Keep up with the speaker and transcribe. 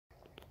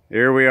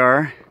Here we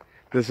are.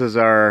 This is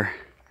our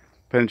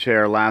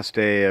last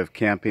day of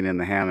camping in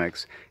the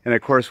hammocks. And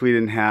of course we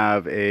didn't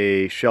have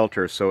a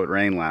shelter, so it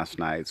rained last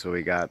night. So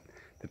we got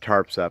the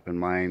tarps up, and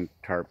mine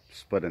tarp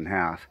split in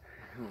half.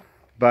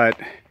 But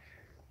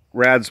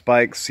Rad's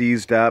bike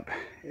seized up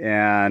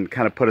and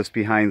kind of put us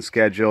behind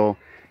schedule.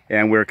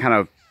 And we were kind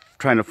of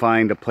trying to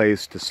find a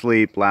place to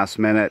sleep last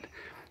minute.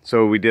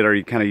 So we did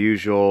our kind of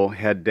usual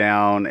head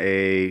down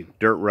a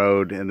dirt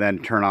road and then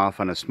turn off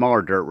on a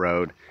smaller dirt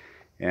road.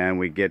 And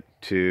we get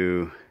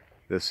to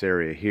this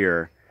area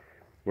here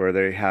where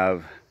they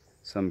have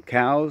some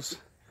cows,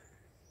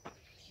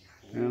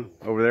 you know,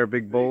 over there,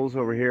 big bulls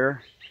over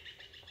here,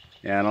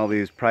 and all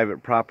these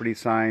private property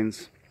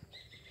signs.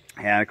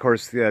 And of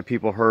course the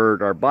people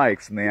heard our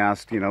bikes and they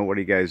asked, you know, what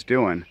are you guys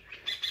doing?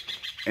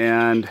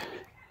 And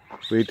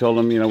we told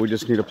them, you know, we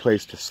just need a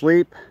place to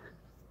sleep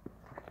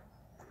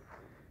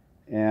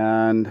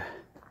and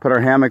put our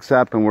hammocks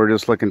up, and we're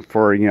just looking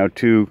for, you know,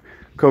 2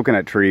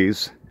 coconut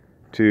trees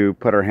to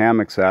put our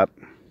hammocks up,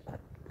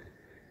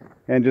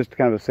 and just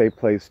kind of a safe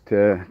place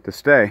to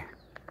stay.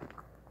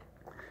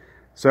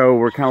 So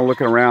we're kind of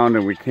looking around,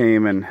 and we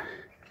came and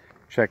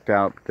checked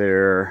out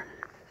their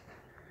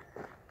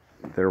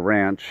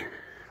ranch,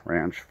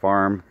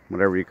 farm,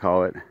 whatever you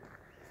call it.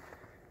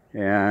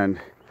 And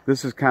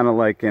this is kind of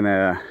like in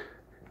an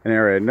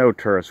area, no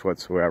tourists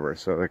whatsoever,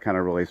 so they're kind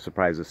of really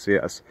surprised to see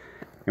us.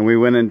 And we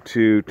went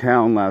into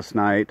town last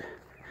night,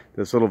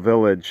 this little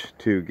village,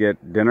 to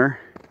get dinner.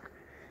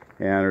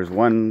 And there's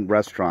one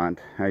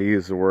restaurant, I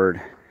use the word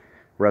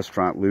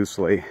restaurant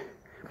loosely,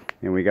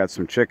 and we got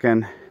some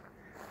chicken,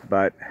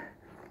 but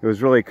it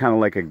was really kind of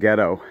like a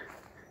ghetto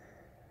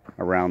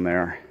around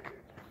there.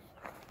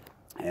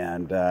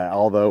 And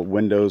all the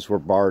windows were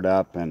barred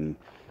up and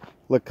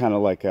looked kind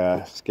of like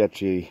a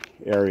sketchy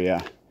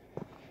area.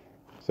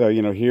 So,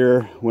 you know,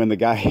 here, when the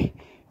guy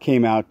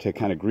came out to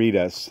kind of greet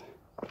us,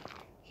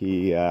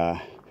 he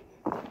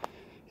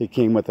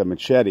came with a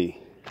machete.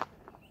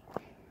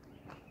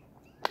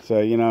 So,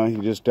 you know,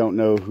 you just don't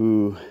know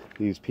who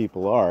these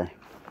people are.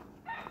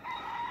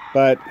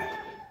 But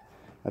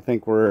I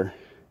think we're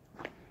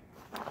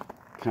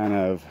kind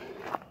of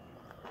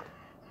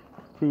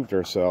proved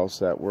ourselves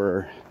that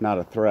we're not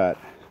a threat.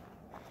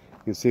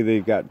 You can see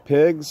they've got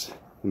pigs,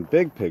 and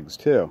big pigs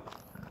too.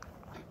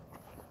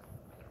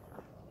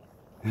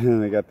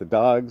 And they got the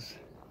dogs.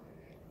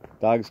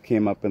 Dogs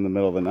came up in the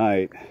middle of the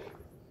night,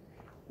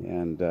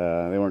 and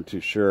they weren't too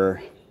sure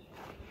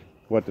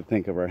what to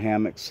think of our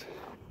hammocks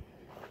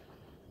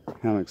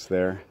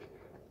there.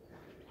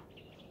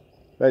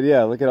 But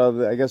yeah, look at all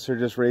the, I guess they're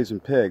just raising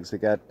pigs. They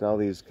got all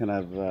these kind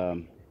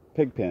of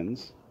pig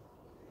pens.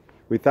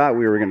 We thought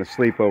we were going to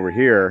sleep over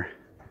here,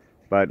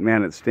 but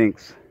man, it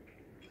stinks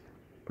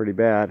pretty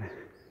bad.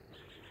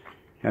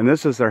 And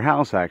this is their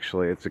house,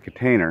 actually. It's a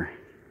container.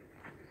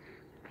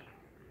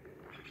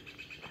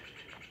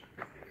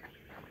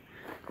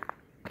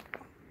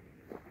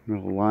 A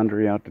little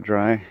laundry out to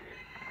dry.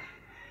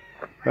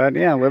 But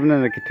yeah, living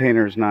in a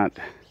container is not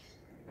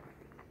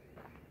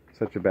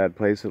such a bad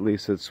place. At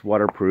least it's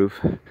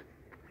waterproof.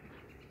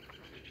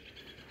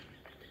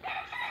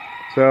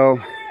 So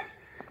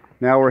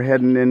now we're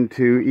heading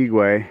into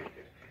Igwe,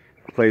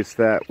 the place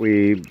that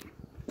we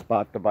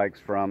bought the bikes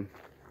from,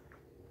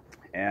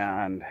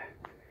 and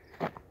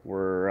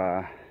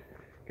we're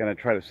gonna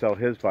try to sell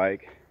his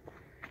bike,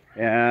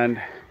 and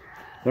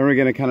then we're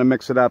gonna kind of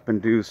mix it up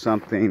and do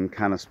something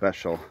kind of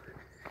special,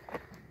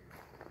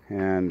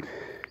 and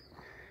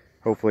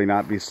hopefully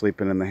not be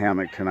sleeping in the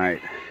hammock tonight.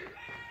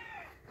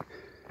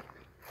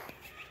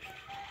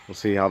 We'll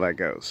see how that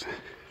goes.